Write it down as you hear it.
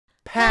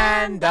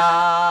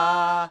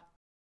Panda!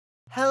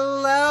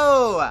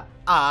 Hello!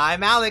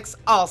 I'm Alex,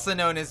 also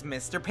known as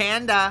Mr.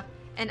 Panda.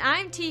 And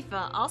I'm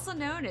Tifa, also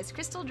known as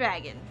Crystal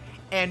Dragon.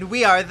 And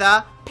we are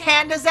the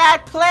Pandas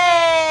at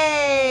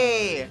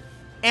Play!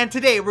 And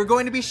today we're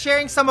going to be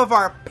sharing some of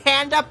our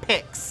Panda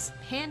picks.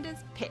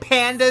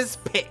 Panda's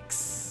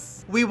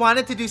picks. We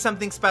wanted to do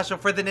something special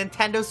for the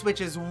Nintendo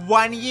Switch's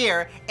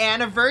 1-year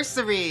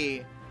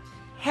anniversary.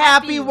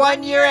 Happy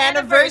 1-year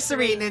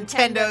anniversary,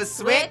 Nintendo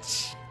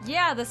Switch!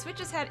 Yeah, the Switch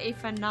has had a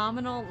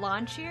phenomenal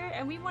launch year,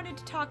 and we wanted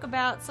to talk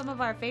about some of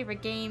our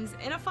favorite games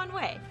in a fun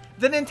way.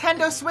 The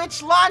Nintendo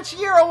Switch Launch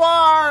Year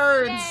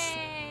Awards!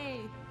 Yay!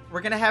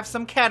 We're gonna have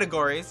some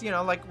categories, you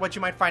know, like what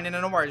you might find in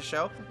an awards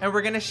show, and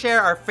we're gonna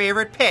share our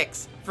favorite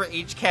picks for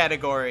each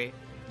category.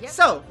 Yep.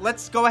 So,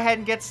 let's go ahead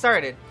and get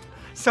started.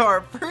 So our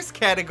first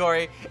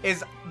category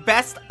is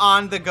Best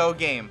On-the-Go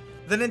Game.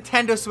 The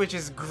Nintendo Switch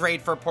is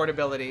great for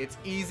portability. It's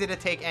easy to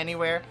take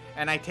anywhere,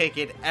 and I take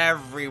it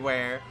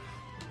everywhere.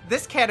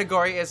 This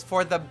category is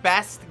for the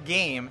best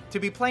game to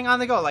be playing on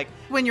the go, like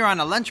when you're on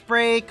a lunch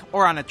break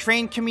or on a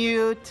train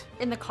commute.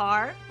 In the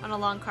car, on a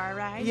long car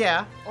ride.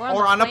 Yeah,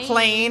 or on a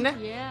plane.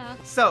 Yeah.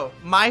 So,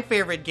 my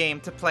favorite game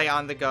to play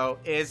on the go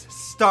is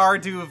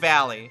Stardew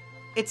Valley.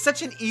 It's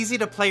such an easy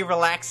to play,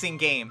 relaxing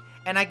game,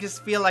 and I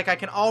just feel like I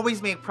can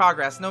always make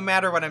progress no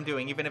matter what I'm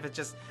doing, even if it's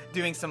just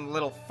doing some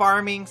little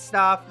farming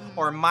stuff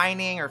or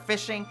mining or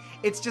fishing.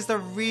 It's just a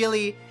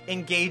really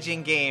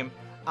engaging game.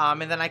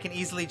 And then I can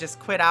easily just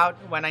quit out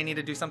when I need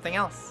to do something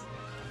else.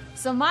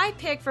 So my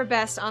pick for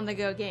best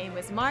on-the-go game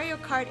was Mario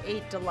Kart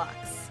 8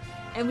 Deluxe.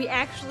 And we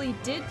actually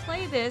did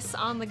play this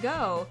on the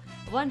go.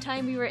 One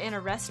time we were in a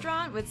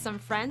restaurant with some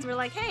friends. We're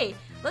like, hey,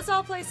 let's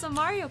all play some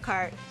Mario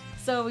Kart.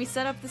 So we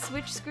set up the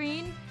Switch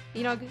screen,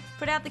 you know,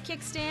 put out the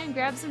kickstand,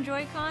 grabbed some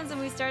Joy-Cons, and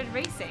we started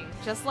racing,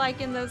 just like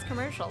in those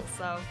commercials.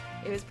 So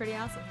it was pretty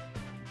awesome.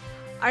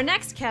 Our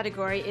next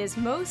category is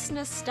Most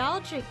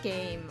Nostalgic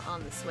Game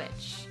on the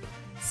Switch.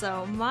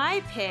 So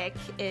my pick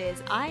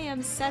is I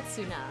Am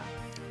Setsuna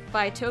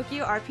by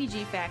Tokyo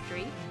RPG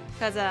Factory,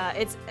 because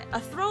it's a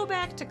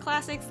throwback to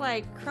classics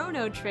like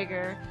Chrono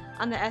Trigger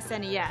on the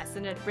SNES,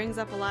 and it brings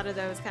up a lot of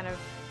those kind of,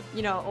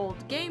 you know, old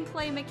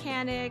gameplay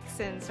mechanics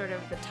and sort of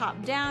the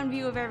top-down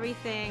view of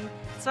everything.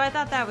 So I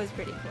thought that was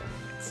pretty cool.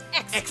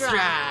 Extra!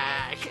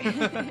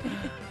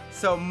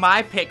 So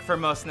my pick for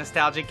most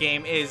nostalgic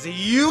game is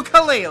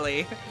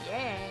Yooka-Laylee.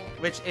 Yeah.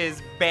 Which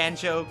is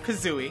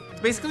Banjo-Kazooie.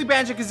 It's basically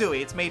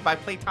Banjo-Kazooie. It's made by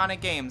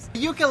Playtonic Games.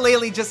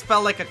 Yooka-Laylee just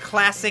felt like a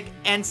classic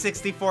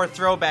N64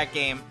 throwback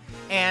game,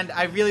 and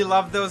I really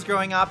loved those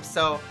growing up,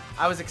 so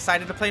I was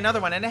excited to play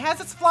another one. And it has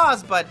its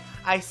flaws, but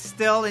I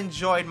still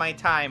enjoyed my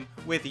time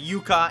with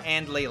Yuka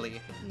and Laylee.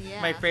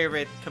 Yeah. My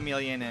favorite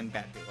chameleon and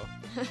bat people.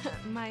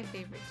 My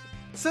favorite too.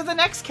 So the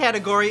next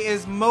category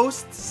is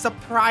Most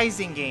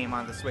Surprising Game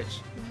on the Switch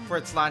for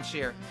its launch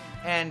year.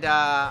 And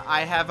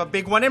I have a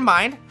big one in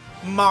mind.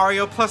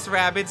 Mario plus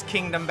Rabbids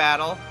Kingdom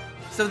Battle.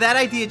 So that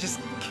idea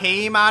just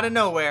came out of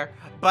nowhere,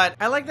 but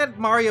I like that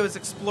Mario is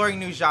exploring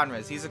new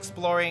genres. He's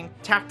exploring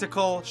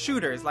tactical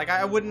shooters. Like,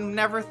 I wouldn't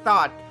never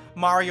thought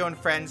Mario and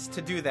Friends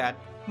to do that,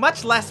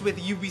 much less with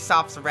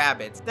Ubisoft's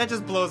Rabbids. That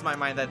just blows my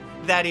mind that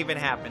that even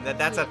happened,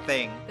 that's a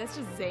thing. That's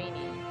just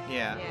zany.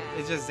 Yeah,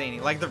 it's just zany,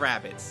 like the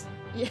Rabbids.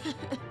 Yeah.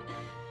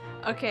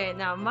 Okay,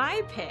 now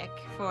my pick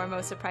for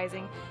most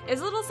surprising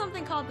is a little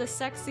something called the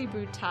Sexy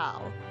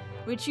Brutale,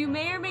 which you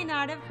may or may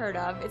not have heard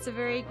of. It's a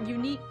very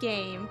unique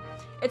game.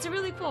 It's a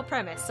really cool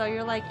premise. So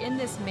you're like in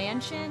this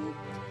mansion,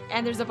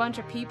 and there's a bunch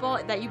of people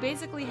that you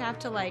basically have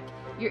to, like,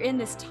 you're in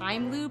this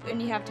time loop, and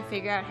you have to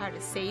figure out how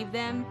to save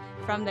them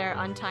from their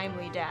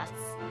untimely deaths.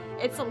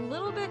 It's a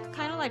little bit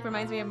kind of like,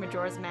 reminds me of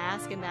Majora's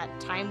Mask in that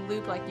time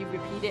loop, like you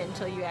repeat it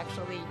until you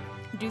actually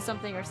do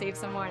something or save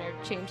someone or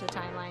change the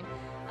timeline.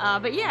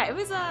 But yeah, it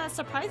was a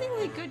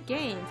surprisingly good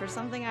game for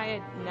something I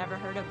had never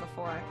heard of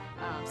before.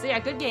 So yeah,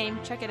 good game.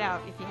 Check it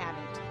out if you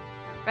haven't.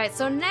 Right,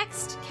 so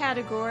next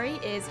category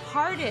is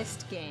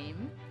Hardest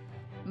Game.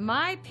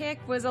 My pick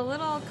was a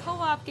little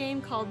co-op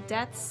game called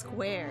Death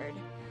Squared.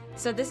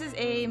 So this is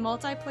a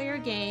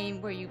multiplayer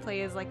game where you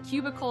play as like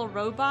cubicle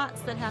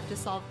robots that have to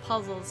solve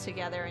puzzles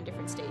together in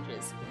different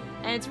stages.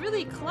 And it's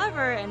really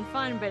clever and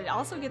fun, but it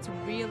also gets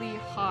really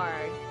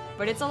hard.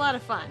 But it's a lot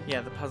of fun.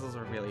 Yeah, the puzzles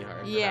are really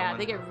hard. Yeah,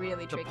 they get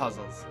really tricky. The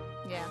puzzles.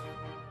 Yeah.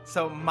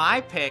 So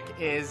my pick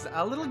is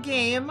a little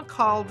game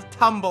called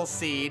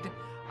Tumbleseed,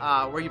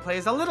 where you play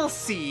as a little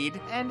seed,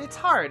 and it's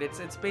hard.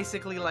 It's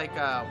basically like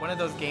one of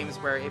those games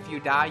where if you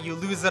die, you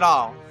lose it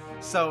all.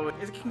 So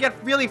it can get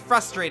really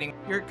frustrating.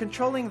 You're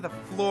controlling the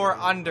floor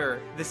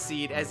under the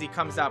seed as he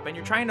comes up, and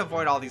you're trying to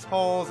avoid all these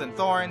holes and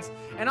thorns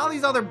and all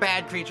these other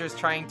bad creatures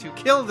trying to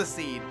kill the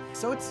seed.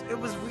 So it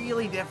was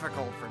really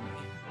difficult for me.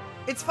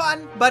 It's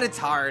fun, but it's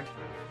hard.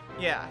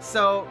 Yeah,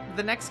 so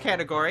the next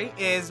category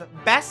is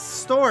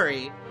Best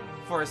Story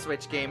for a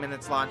Switch game in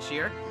its launch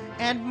year.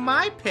 And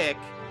my pick,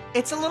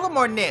 it's a little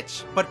more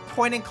niche, but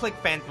point-and-click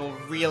fans will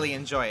really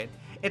enjoy it.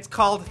 It's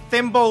called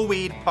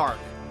Thimbleweed Park.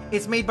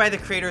 It's made by the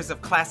creators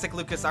of classic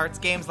LucasArts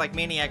games like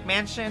Maniac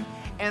Mansion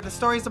And the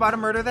story is about a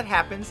murder that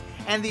happens,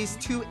 and these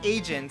two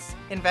agents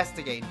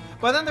investigate.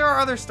 But then there are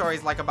other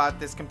stories, like about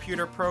this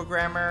computer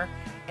programmer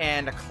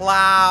and a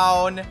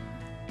clown,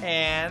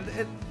 and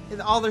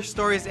all their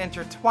stories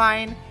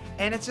intertwine.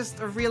 And it's just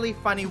a really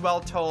funny,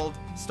 well-told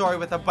story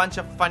with a bunch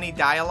of funny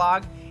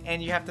dialogue,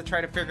 and you have to try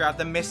to figure out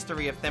the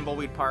mystery of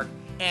Thimbleweed Park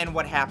and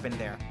what happened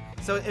there.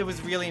 So it was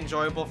really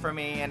enjoyable for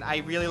me, and I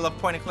really love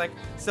point and click,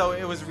 so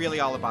it was really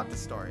all about the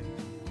story.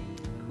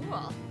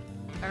 Cool.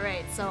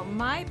 Alright, so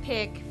my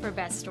pick for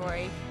best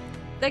story,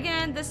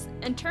 again, this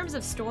in terms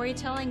of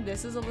storytelling,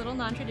 this is a little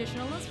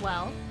non-traditional as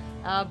well,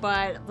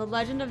 but The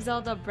Legend of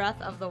Zelda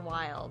Breath of the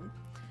Wild.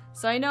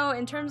 So I know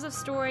in terms of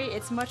story,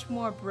 it's much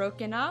more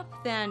broken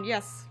up than,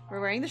 yes, we're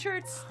wearing the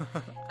shirts.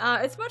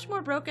 It's much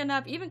more broken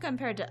up even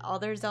compared to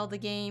other Zelda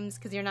games,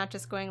 because you're not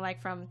just going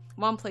like from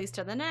one place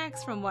to the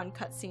next, from one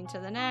cutscene to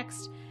the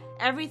next.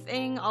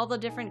 Everything, all the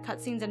different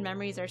cutscenes and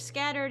memories are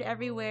scattered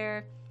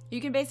everywhere.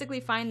 You can basically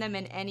find them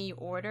in any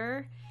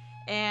order.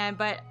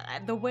 But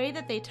the way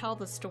that they tell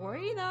the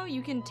story, though,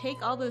 you can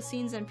take all those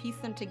scenes and piece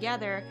them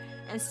together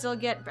and still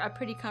get a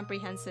pretty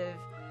comprehensive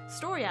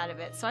story out of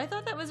it. So I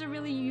thought that was a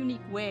really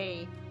unique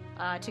way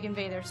to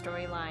convey their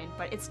storyline,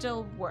 but it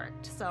still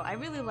worked. So I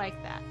really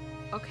like that.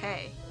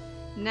 Okay,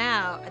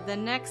 now the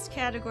next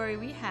category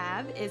we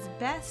have is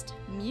Best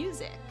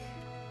Music.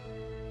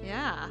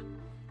 Yeah.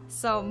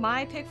 So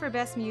my pick for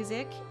Best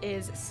Music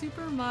is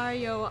Super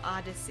Mario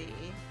Odyssey.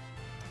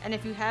 And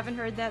if you haven't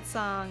heard that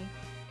song,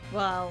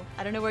 well,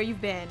 I don't know where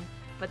you've been,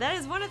 but that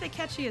is one of the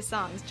catchiest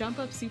songs. Jump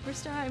Up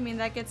Superstar, I mean,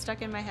 that gets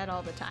stuck in my head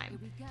all the time.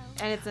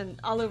 And it's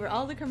all over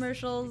all the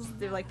commercials.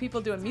 They're like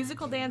people do a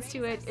musical dance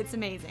to it. It's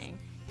amazing.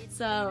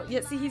 So,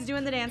 yeah, see, he's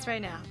doing the dance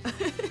right now.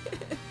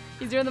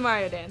 He's doing the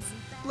Mario dance.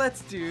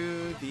 Let's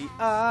do the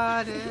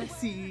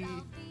Odyssey.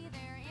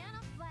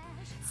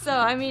 So,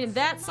 I mean,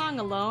 that song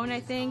alone, I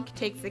think,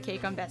 takes the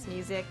cake on Best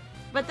Music.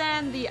 But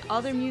then the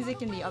other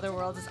music in the other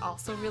worlds is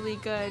also really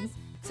good.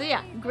 So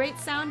yeah, great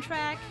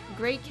soundtrack,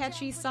 great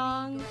catchy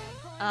song.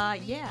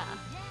 Yeah,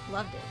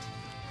 loved it.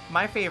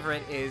 My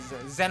favorite is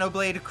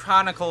Xenoblade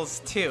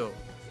Chronicles 2.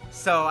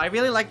 So I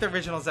really like the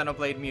original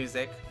Xenoblade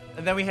music.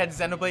 And then we had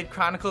Xenoblade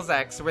Chronicles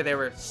X, where they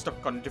were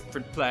stuck on a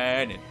different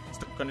planet,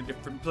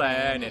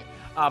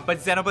 but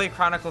Xenoblade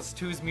Chronicles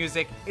 2's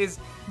music is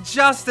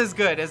just as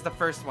good as the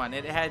first one.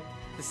 It had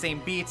the same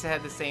beats, it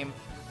had the same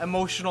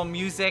emotional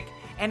music,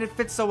 and it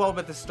fits so well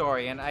with the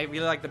story. And I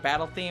really like the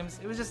battle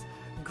themes. It was just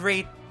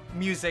great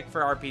music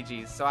for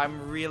RPGs, so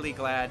I'm really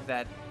glad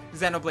that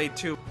Xenoblade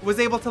 2 was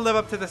able to live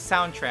up to the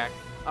soundtrack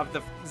of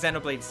the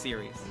Xenoblade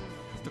series.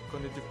 Stuck on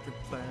a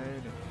different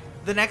planet.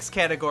 The next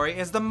category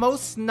is the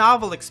most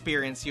novel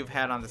experience you've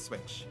had on the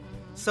Switch.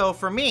 So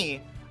for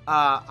me,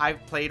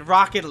 I've played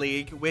Rocket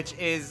League, which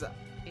is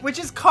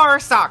car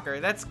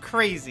soccer. That's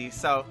crazy.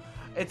 So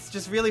it's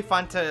just really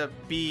fun to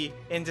be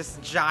in this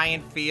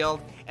giant field,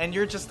 and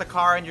you're just the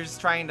car, and you're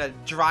just trying to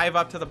drive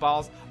up to the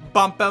balls,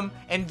 bump them,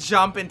 and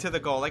jump into the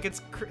goal. Like,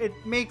 it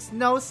makes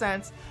no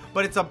sense,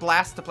 but it's a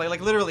blast to play.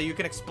 Like, literally, you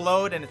can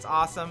explode, and it's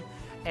awesome.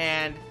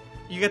 And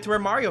you get to wear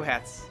Mario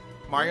hats,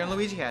 Mario and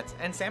Luigi hats,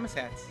 and Samus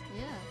hats.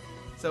 Yeah.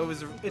 So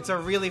it's a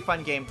really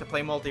fun game to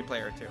play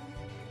multiplayer too.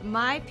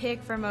 My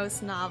pick for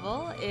most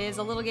novel is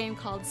a little game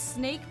called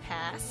Snake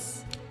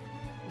Pass,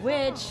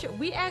 which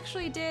we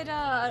actually did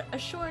a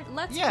short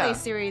Let's Play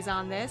series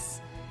on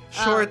this.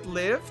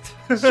 Short-lived?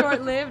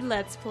 Short-lived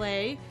Let's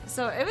Play.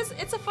 So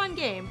it's a fun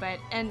game,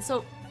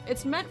 so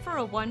it's meant for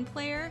a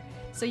one-player.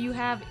 So you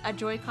have a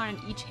Joy-Con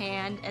in each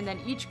hand, and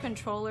then each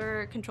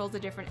controller controls a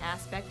different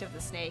aspect of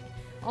the snake.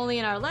 Only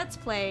in our Let's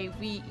Play,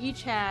 we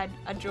each had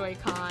a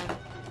Joy-Con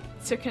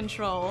to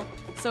control,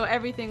 so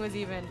everything was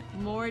even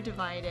more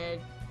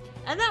divided.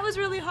 And that was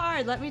really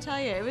hard, let me tell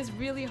you. It was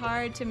really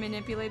hard to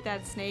manipulate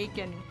that snake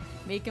and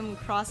make him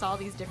cross all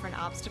these different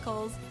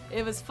obstacles.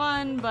 It was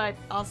fun, but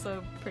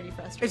also pretty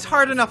frustrating. It's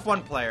hard enough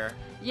one player.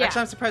 Yeah.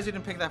 Actually, I'm surprised you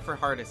didn't pick that for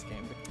hardest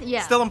game.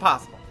 Yeah. Still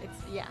impossible.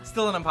 Yeah.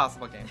 Still an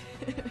impossible game.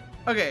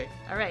 Okay.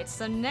 Alright,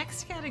 so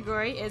next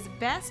category is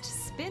Best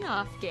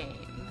Spin-Off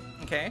Game.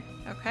 Okay.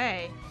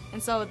 Okay.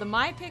 And so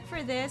my pick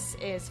for this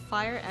is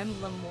Fire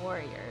Emblem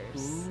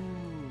Warriors. Ooh.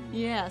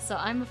 Yeah, so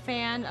I'm a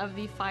fan of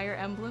the Fire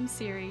Emblem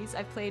series.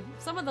 I've played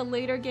some of the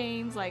later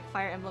games like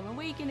Fire Emblem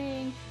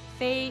Awakening,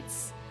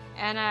 Fates,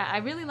 and I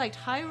really liked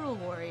Hyrule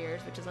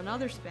Warriors, which is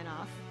another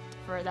spin-off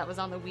that was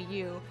on the Wii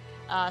U.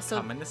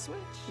 Coming to Switch.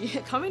 Yeah,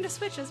 coming to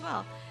Switch as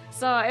well.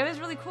 So it was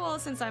really cool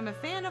since I'm a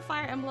fan of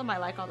Fire Emblem. I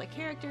like all the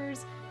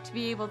characters, to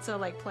be able to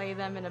like play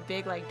them in a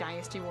big like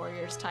Dynasty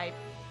Warriors type,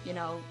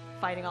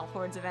 fighting all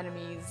hordes of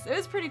enemies. It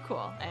was pretty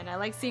cool, and I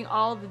like seeing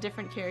all the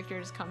different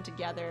characters come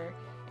together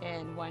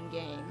in one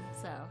game.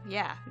 So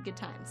yeah, good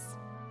times.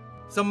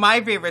 So my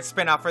favorite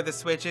spin-off for the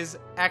Switch is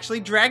actually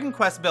Dragon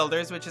Quest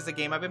Builders, which is a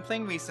game I've been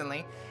playing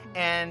recently.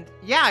 And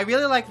yeah, I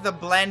really like the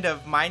blend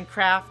of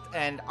Minecraft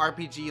and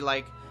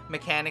RPG-like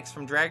mechanics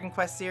from Dragon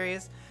Quest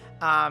series.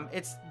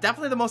 It's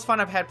definitely the most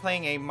fun I've had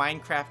playing a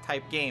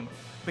Minecraft-type game,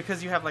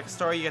 because you have like a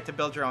story, you get to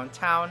build your own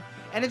town,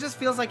 and it just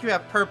feels like you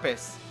have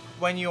purpose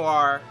when you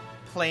are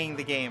playing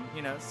the game,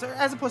 you know, so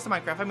as opposed to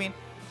Minecraft. I mean,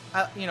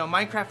 you know,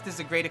 Minecraft is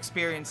a great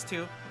experience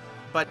too,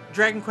 but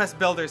Dragon Quest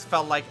Builders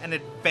felt like an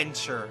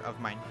adventure of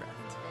Minecraft.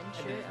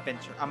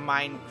 A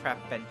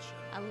Minecraft venture.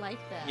 I like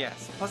that.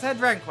 Yes. Plus I had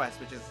Dragon Quest,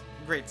 which is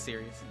a great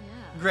series.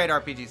 Yeah. Great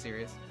RPG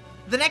series.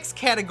 The next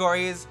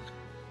category is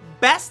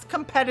Best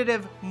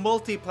Competitive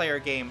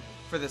Multiplayer Game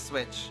for the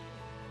Switch.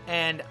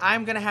 And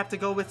I'm going to have to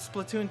go with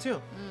Splatoon 2.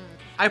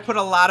 I put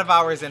a lot of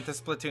hours into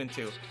Splatoon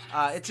 2.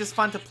 It's just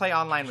fun to play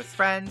online with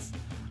friends.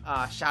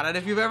 Shout out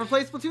if you've ever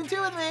played Splatoon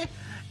 2 with me.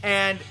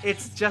 And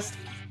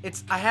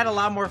I had a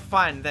lot more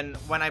fun than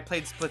when I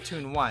played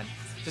Splatoon 1.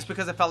 Just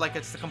because it felt like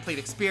it's the complete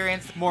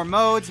experience. More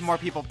modes, more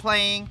people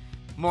playing,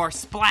 more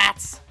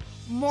splats.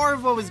 More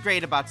of what was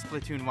great about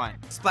Splatoon 1.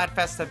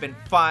 Splatfests have been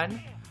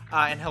fun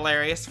and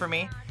hilarious for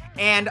me.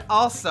 And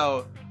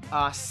also,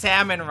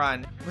 Salmon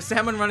Run.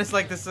 Salmon Run is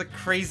like this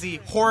crazy,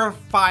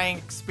 horrifying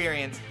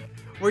experience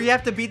where you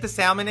have to beat the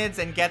salmonids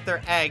and get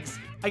their eggs.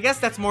 I guess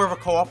that's more of a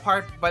co-op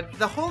part, but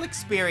the whole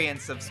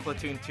experience of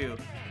Splatoon 2,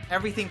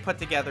 everything put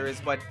together is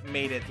what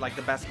made it like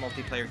the best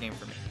multiplayer game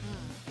for me.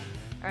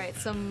 Alright,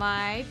 so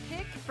my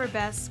pick for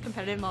best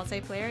competitive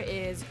multiplayer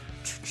is...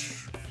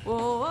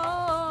 Whoa,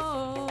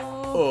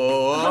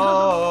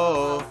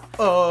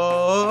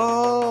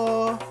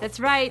 oh. That's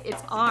right,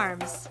 it's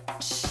ARMS.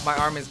 My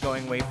arm is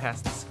going way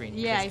past the screen.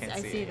 Yeah,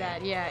 I see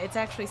that. Yeah, it's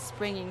actually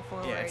springing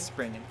forward. Yeah, it's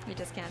springing. You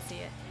just can't see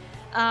it.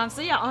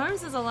 So yeah,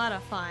 ARMS is a lot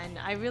of fun.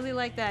 I really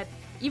like that.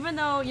 Even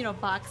though, you know,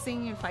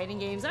 boxing and fighting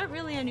games aren't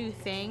really a new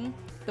thing,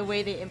 the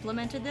way they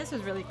implemented this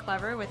was really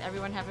clever with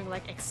everyone having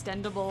like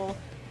extendable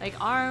like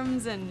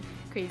arms and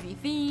crazy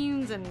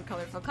themes and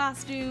colorful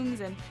costumes,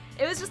 and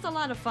it was just a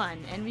lot of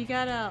fun, and we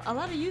got a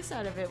lot of use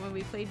out of it when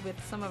we played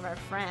with some of our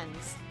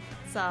friends.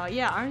 So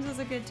yeah, ARMS was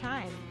a good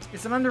time.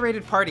 It's an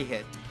underrated party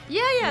hit.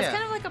 Yeah, it's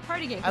kind of like a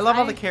party game. I love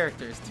all the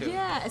characters too.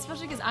 Yeah,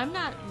 especially because I'm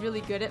not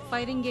really good at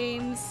fighting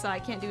games, so I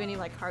can't do any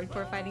like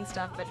hardcore fighting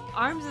stuff, but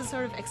ARMS is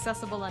sort of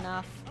accessible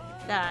enough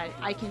that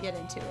I can get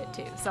into it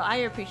too. So I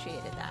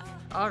appreciated that.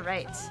 All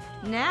right,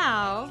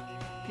 now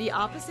the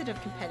opposite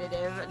of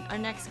competitive, our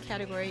next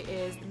category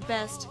is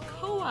best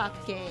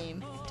co-op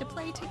game to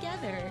play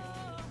together.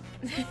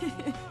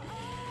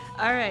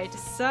 All right,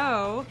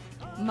 so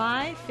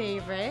my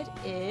favorite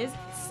is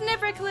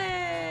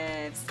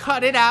Snipperclips.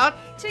 Cut it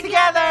out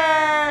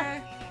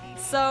together.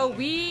 So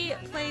we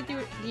played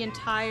through the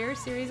entire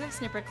series of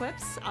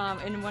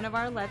Snipperclips in one of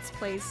our Let's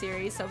Play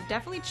series, so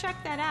definitely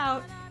check that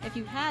out. If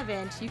you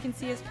haven't, you can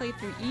see us play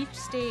through each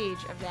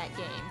stage of that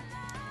game.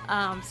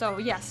 So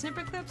yeah,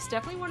 Snipperclips,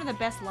 definitely one of the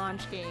best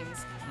launch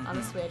games on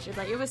the Switch.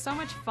 It was so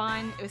much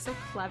fun. It was so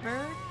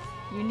clever,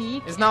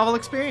 unique. It's novel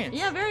experience.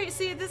 Yeah, very.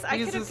 See, this I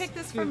could have picked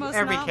this for most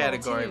every novel,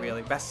 category too.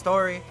 Really. Best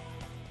story.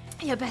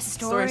 Yeah, best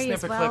story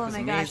as well. Oh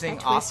my gosh, that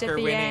twist at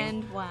the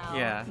end. Wow,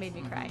 yeah, made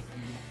me cry.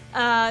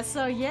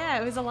 So yeah,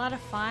 it was a lot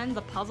of fun.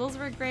 The puzzles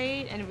were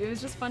great, and it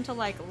was just fun to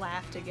like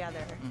laugh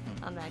together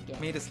on that game.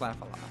 Made us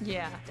laugh a lot.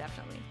 Yeah,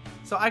 definitely.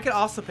 So I could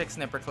also pick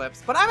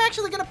Snipperclips, but I'm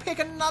actually gonna pick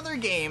another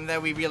game that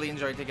we really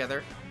enjoyed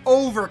together,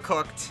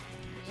 Overcooked.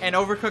 And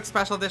Overcooked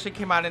Special Edition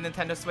came out on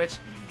Nintendo Switch,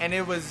 and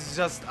it was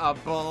just a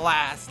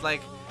blast.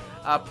 Like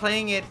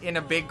playing it in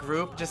a big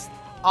group, just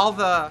all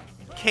the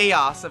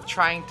chaos of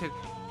trying to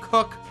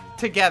cook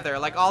together,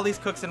 like all these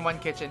cooks in one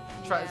kitchen.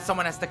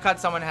 Someone has to cut,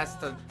 someone has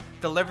to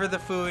deliver the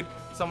food,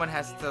 someone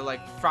has to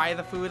like fry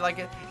the food.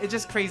 Like it's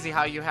just crazy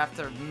how you have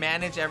to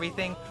manage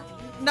everything.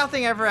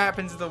 Nothing ever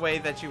happens the way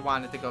that you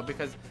want it to go,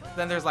 because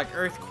then there's like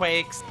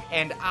earthquakes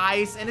and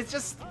ice, and it's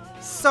just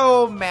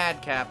so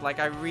madcap. Like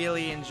I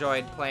really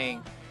enjoyed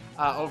playing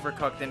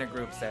Overcooked in a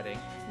group setting.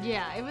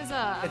 Yeah,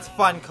 it's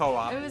fun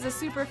co-op. It was a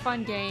super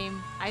fun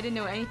game. I didn't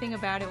know anything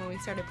about it when we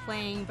started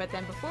playing, but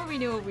then before we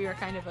knew it, we were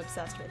kind of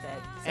obsessed with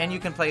it. So. And you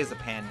can play as a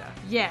panda.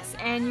 Yes,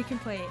 and you can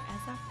play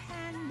as a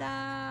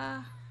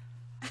panda.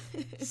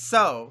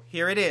 So,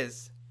 here it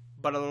is.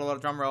 But a little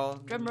drum roll.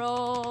 Drum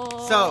roll.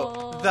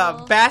 So,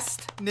 the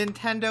best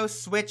Nintendo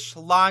Switch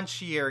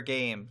launch year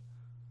game.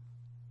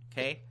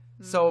 Okay?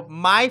 So,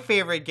 my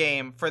favorite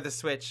game for the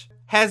Switch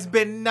has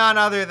been none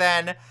other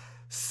than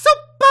Super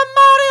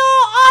Mario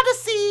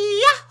Odyssey!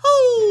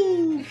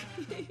 Yahoo!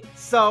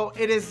 So,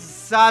 it is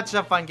such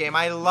a fun game.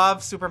 I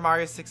love Super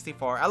Mario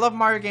 64. I love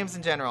Mario games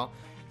in general.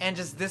 And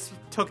just this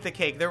took the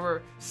cake. There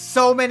were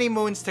so many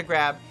moons to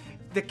grab.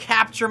 The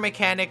capture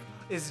mechanic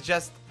is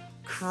just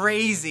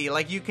crazy.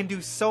 Like, you can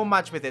do so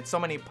much with it. So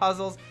many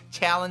puzzles,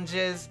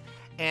 challenges,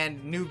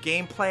 and new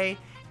gameplay.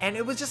 And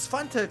it was just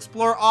fun to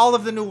explore all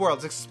of the new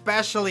worlds,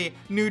 especially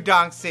New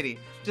Donk City.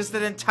 Just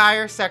an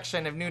entire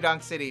section of New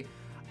Donk City,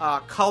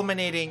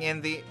 culminating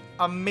in the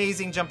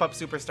amazing Jump Up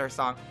Superstar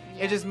song.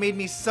 Yeah. It just made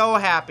me so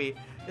happy.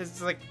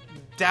 It's like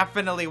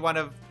definitely one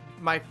of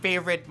my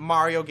favorite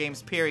Mario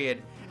games,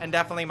 period. And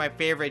definitely my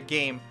favorite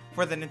game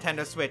for the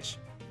Nintendo Switch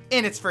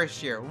in its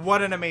first year.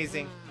 What an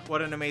amazing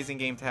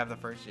game to have the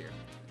first year.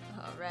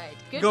 All right.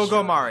 Good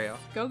Go Mario.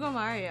 Go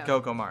Mario.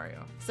 Go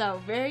Mario.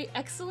 So, very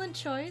excellent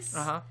choice.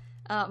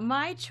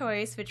 My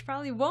choice, which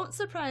probably won't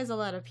surprise a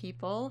lot of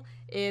people,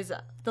 is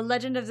The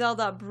Legend of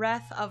Zelda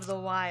Breath of the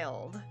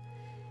Wild.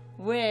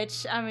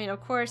 Which, I mean,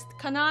 of course,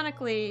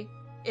 canonically,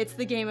 it's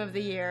the game of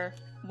the year.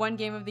 One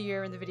game of the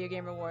year in the Video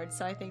Game Awards,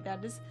 so I think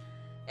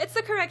it's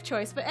the correct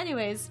choice. But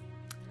anyways,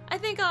 I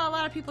think a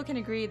lot of people can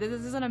agree that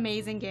this is an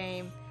amazing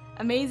game.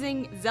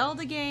 Amazing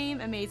Zelda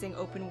game, amazing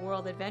open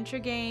world adventure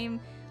game.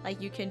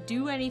 Like, you can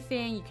do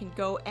anything, you can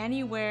go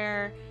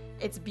anywhere.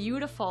 It's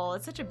beautiful.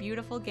 It's such a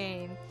beautiful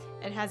game.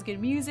 It has good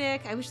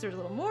music. I wish there was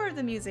a little more of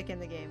the music in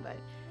the game, but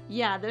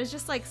yeah, there's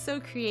just like so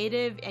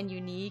creative and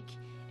unique,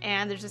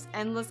 and there's just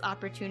endless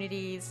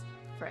opportunities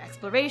for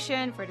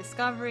exploration, for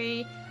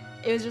discovery.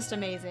 It was just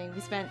amazing.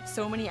 We spent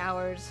so many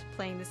hours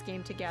playing this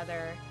game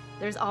together.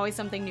 There's always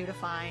something new to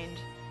find.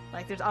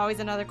 Like, there's always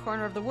another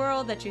corner of the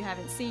world that you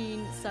haven't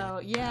seen. So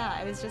yeah,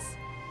 it was just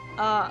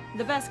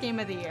the best game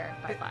of the year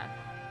by far.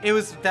 It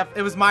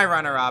was my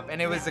runner-up,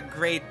 and it was a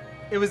great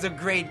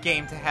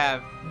game to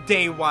have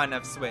day one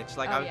of Switch.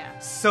 Like, I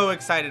was so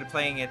excited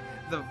playing it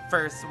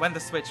when the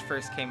Switch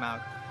first came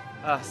out.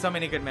 So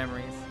many good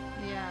memories.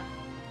 Yeah,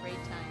 great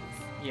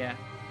times. Yeah.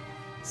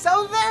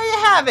 So there you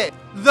have it.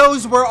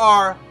 Those were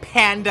our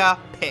Panda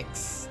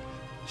picks.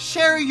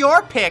 Share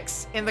your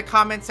picks in the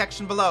comment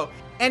section below,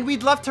 and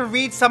we'd love to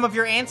read some of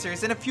your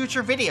answers in a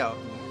future video.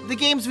 The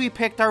games we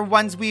picked are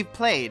ones we've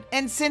played,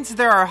 and since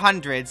there are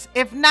hundreds,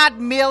 if not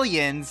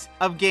millions,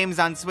 of games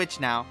on Switch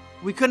now,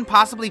 we couldn't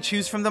possibly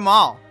choose from them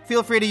all.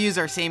 Feel free to use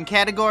our same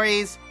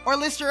categories, or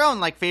list your own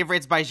like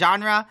favorites by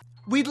genre.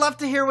 We'd love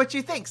to hear what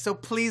you think, so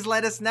please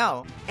let us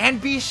know. And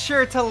be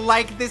sure to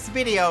like this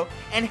video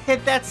and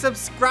hit that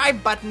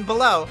subscribe button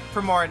below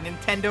for more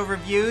Nintendo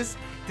reviews,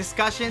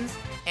 discussions,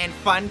 and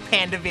fun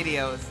Panda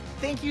videos.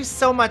 Thank you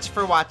so much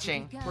for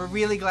watching. We're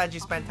really glad you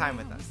spent time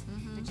with us.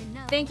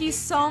 Thank you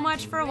so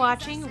much for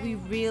watching. We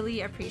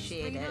really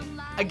appreciate it.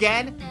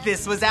 Again,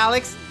 this was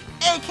Alex,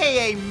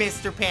 aka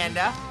Mr.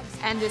 Panda.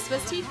 And this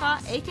was Tifa,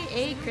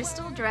 aka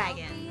Crystal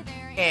Dragon.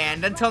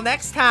 And until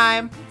next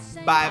time,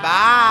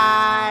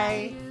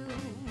 bye-bye.